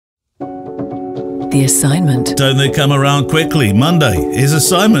The Assignment. Don't they come around quickly? Monday is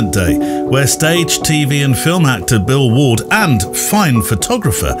Assignment Day, where stage, TV and film actor Bill Ward and fine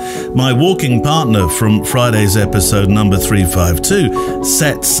photographer, my walking partner from Friday's episode number 352,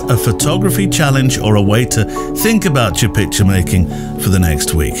 sets a photography challenge or a way to think about your picture making for the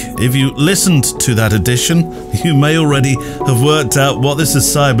next week. If you listened to that edition, you may already have worked out what this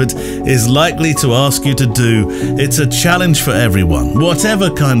assignment is likely to ask you to do. It's a challenge for everyone, whatever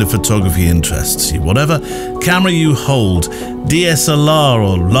kind of photography interests you. Whatever camera you hold, DSLR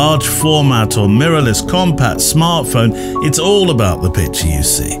or large format or mirrorless compact smartphone, it's all about the picture you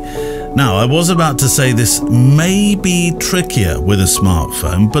see. Now, I was about to say this may be trickier with a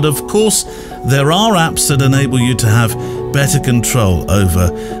smartphone, but of course there are apps that enable you to have better control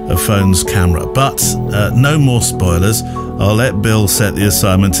over a phone's camera. But no more spoilers. I'll let Bill set the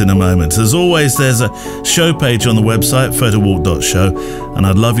assignment in a moment. As always, there's a show page on the website, photowalk.show, and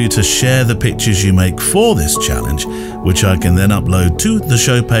I'd love you to share the pictures you make for this challenge, which I can then upload to the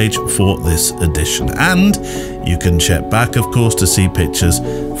show page for this edition. And you can check back, of course, to see pictures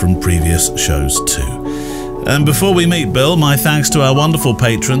from previous shows too. And before we meet Bill, my thanks to our wonderful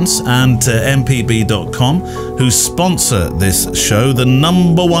patrons and to mpb.com, who sponsor this show, the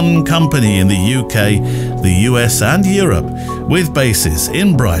 #1 company in the UK, the US and Europe, with bases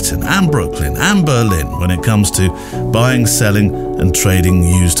in Brighton and Brooklyn and Berlin when it comes to buying, selling and trading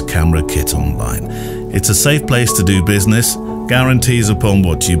used camera kit online. It's a safe place to do business, guarantees upon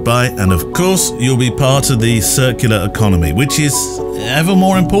what you buy, and of course you'll be part of the circular economy, which is ever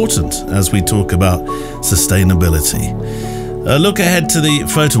more important as we talk about sustainability. A look ahead to the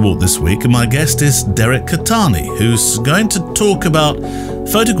photo walk this week, and my guest is Derek Catani, who's going to talk about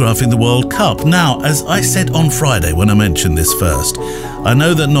photographing the World Cup. Now, as I said on Friday when I mentioned this first, I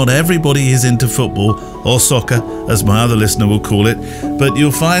know that not everybody is into football or soccer, as my other listener will call it, but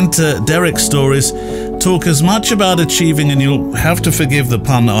you'll find Derek's stories talk as much about achieving, and you'll have to forgive the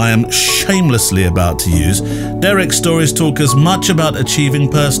pun I am shamelessly about to use, Derek's stories talk as much about achieving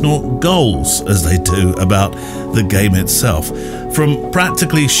personal goals as they do about the game itself. From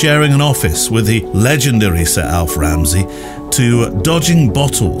practically sharing an office with the legendary Sir Alf Ramsey, to dodging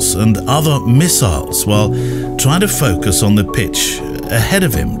bottles and other missiles while trying to focus on the pitch ahead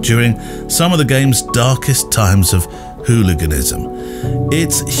of him during some of the game's darkest times of hooliganism.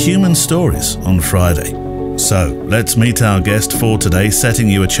 It's human stories on Friday. So let's meet our guest for today, setting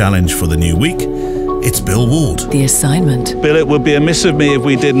you a challenge for the new week. It's Bill Ward. The Assignment. Bill, it would be amiss of me if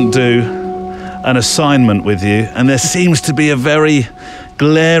we didn't do an assignment with you, and there seems to be a very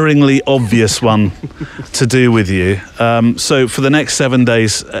glaringly obvious one to do with you. So for the next 7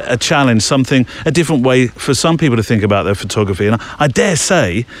 days, a challenge, something, a different way for some people to think about their photography. And I dare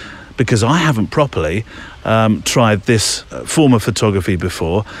say, because I haven't properly tried this form of photography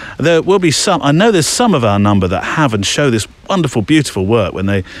before, there will be some, I know there's some of our number that have and show this wonderful, beautiful work when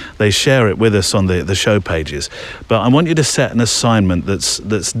they share it with us on the show pages. But I want you to set an assignment that's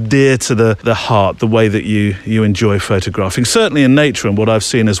dear to the heart, the way that you enjoy photographing, certainly in nature, and what I've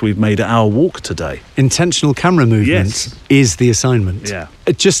seen as we've made our walk today. Intentional camera movement is the assignment. Yeah.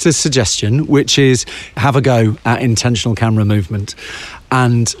 Just a suggestion, which is have a go at intentional camera movement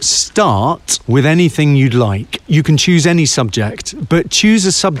and start with anything you'd like. You can choose any subject, but choose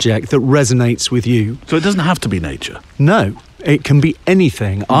a subject that resonates with you. So it doesn't have to be nature? No. It can be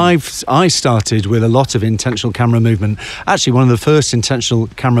anything. I started with a lot of intentional camera movement. Actually, one of the first intentional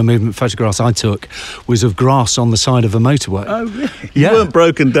camera movement photographs I took was of grass on the side of a motorway. Oh, really? Yeah. You weren't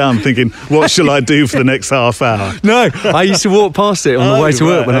broken down thinking, what shall I do for the next half hour? No, I used to walk past it on the way to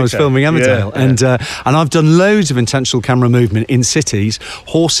work when I was filming Emmerdale. Yeah. And I've done loads of intentional camera movement in cities.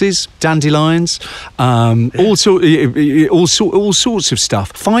 Horses, dandelions, all sorts of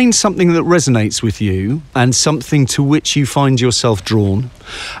stuff. Find something that resonates with you and something to which you find yourself drawn,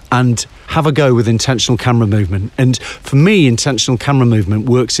 and have a go with intentional camera movement. And for me, intentional camera movement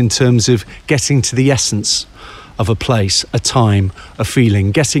works in terms of getting to the essence of a place, a time, a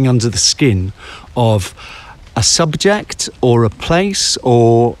feeling, getting under the skin of a subject or a place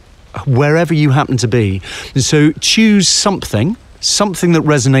or wherever you happen to be. And so choose something that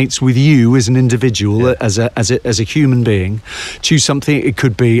resonates with you as an individual, as a human being. Choose something. It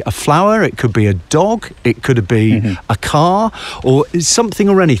could be a flower, it could be a dog, it could be a car, or something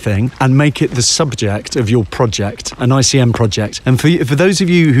or anything, and make it the subject of your project, an ICM project. And for those of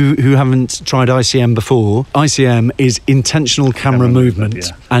you who haven't tried ICM before, ICM is intentional camera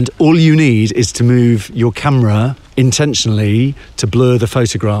movement. And all you need is to move your camera intentionally to blur the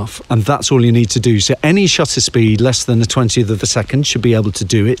photograph, and that's all you need to do. So any shutter speed less than a 20th of a second should be able to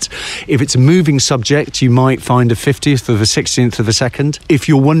do it. If it's a moving subject, you might find a 50th of a 16th of a second. If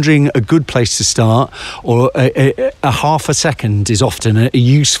you're wondering a good place to start, or a half a second is often a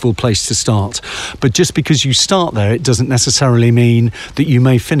useful place to start. But just because you start there, it doesn't necessarily mean that you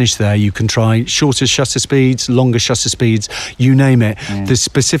may finish there. You can try shorter shutter speeds, longer shutter speeds, you name it. The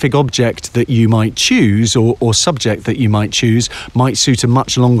specific object that you might choose, or subject that you might choose, might suit a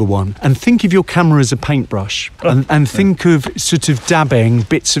much longer one. And think of your camera as a paintbrush, and think of sort of dabbing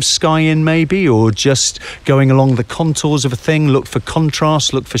bits of sky in maybe, or just going along the contours of a thing. Look for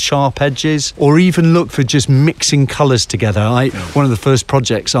contrast, look for sharp edges, or even look for just mixing colours together. One of the first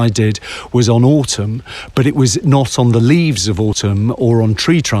projects I did was on autumn, but it was not on the leaves of autumn or on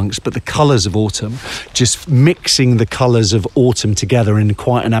tree trunks, but the colours of autumn, just mixing the colours of autumn together in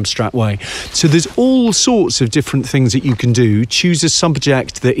quite an abstract way. So there's all sorts of different things that you can do. Choose a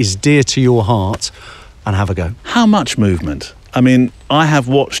subject that is dear to your heart and have a go. How much movement? I mean, I have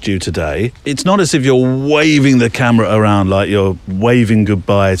watched you today. It's not as if you're waving the camera around like you're waving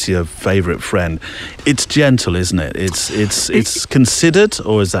goodbye to your favourite friend. It's gentle, isn't it? It's considered,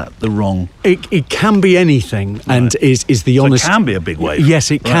 or is that the wrong? It can be anything, right. And is the honest. It can be a big wave.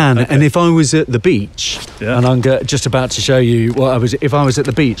 Yes, it can. Right, okay. And if I was at the beach, and I'm just about to show you what I was. If I was at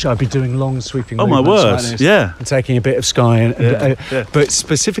the beach, I'd be doing long sweeping. Oh my word! Like this, yeah, and taking a bit of sky, but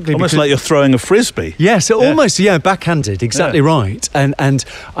specifically almost like you're throwing a frisbee. Yes, almost. Yeah, backhanded. Exactly right. And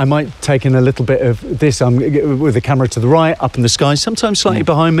I might take in a little bit of this. I'm with the camera to the right, up in the sky, sometimes slightly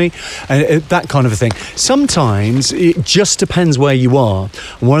behind me, that kind of a thing. Sometimes it just depends where you are.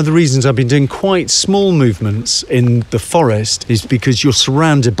 And one of the reasons I've been doing quite small movements in the forest is because you're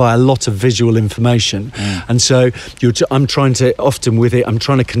surrounded by a lot of visual information. And so I'm trying to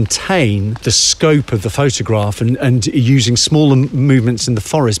contain the scope of the photograph, and using smaller movements in the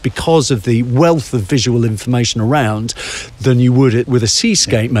forest because of the wealth of visual information around than you would with a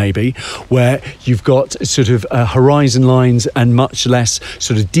seascape maybe, where you've got sort of horizon lines and much less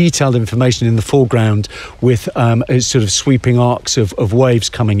sort of detailed information in the foreground, with sort of sweeping arcs of waves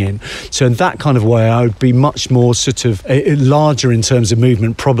coming in. So in that kind of way, I would be much more sort of larger in terms of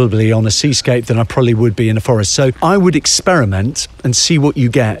movement probably on a seascape than I probably would be in a forest. So I would experiment and see what you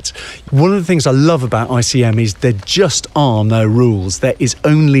get. One of the things I love about ICM is there just are no rules. There is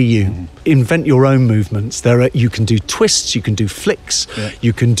only you. Invent your own movements. You can do twists, you can do flicks,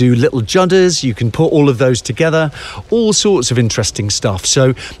 you can do little judders, you can put all of those together, all sorts of interesting stuff.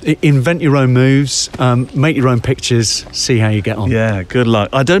 So invent your own moves, make your own pictures, see how you get on. Yeah, good luck.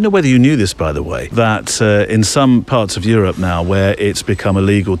 I don't know whether you knew this, by the way, that in some parts of Europe now, where it's become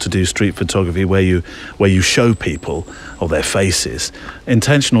illegal to do street photography, where you show people or their faces,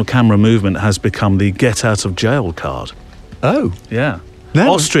 intentional camera movement has become the get out of jail card. Oh. Yeah.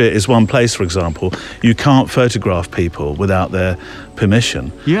 No. Austria is one place, for example, you can't photograph people without their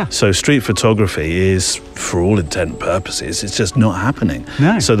permission. Yeah. So street photography is, for all intent and purposes, it's just not happening.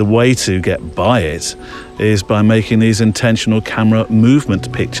 No. So the way to get by it is by making these intentional camera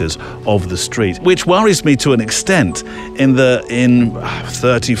movement pictures of the street, which worries me to an extent. In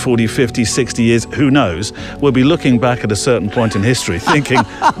 30, 40, 50, 60 years, who knows, we'll be looking back at a certain point in history thinking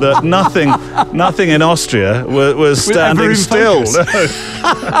that nothing in Austria was standing still.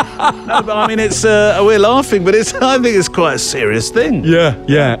 No, but I mean, it's we're laughing, but I think it's quite a serious thing. Yeah,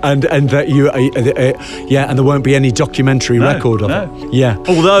 and that and there won't be any documentary record of it. Yeah.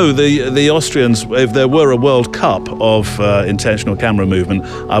 Although the Austrians, if there were a World Cup of intentional camera movement,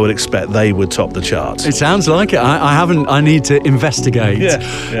 I would expect they would top the charts. It sounds like it. I need to investigate.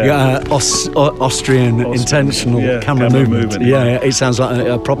 Austrian intentional camera movement. Yeah, it sounds like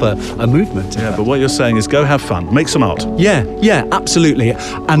a proper movement. Yeah, but what you're saying is go have fun, make some art. Yeah, absolutely.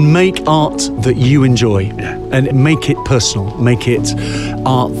 And make art that you enjoy. Yeah. And make it personal. Make it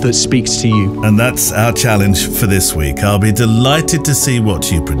art that speaks to you. And that's our challenge for this week. I'll be delighted to see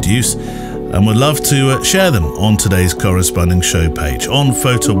what you produce, and would love to share them on today's corresponding show page on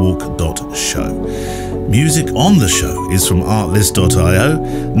photowalk.show. Music on the show is from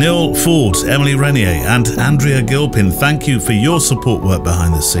artlist.io. Neil Ford, Emily Renier and Andrea Gilpin, thank you for your support work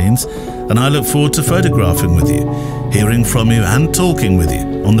behind the scenes, and I look forward to photographing with you, hearing from you and talking with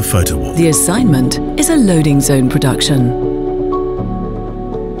you on the Photo Walk. The Assignment is a Loading Zone production.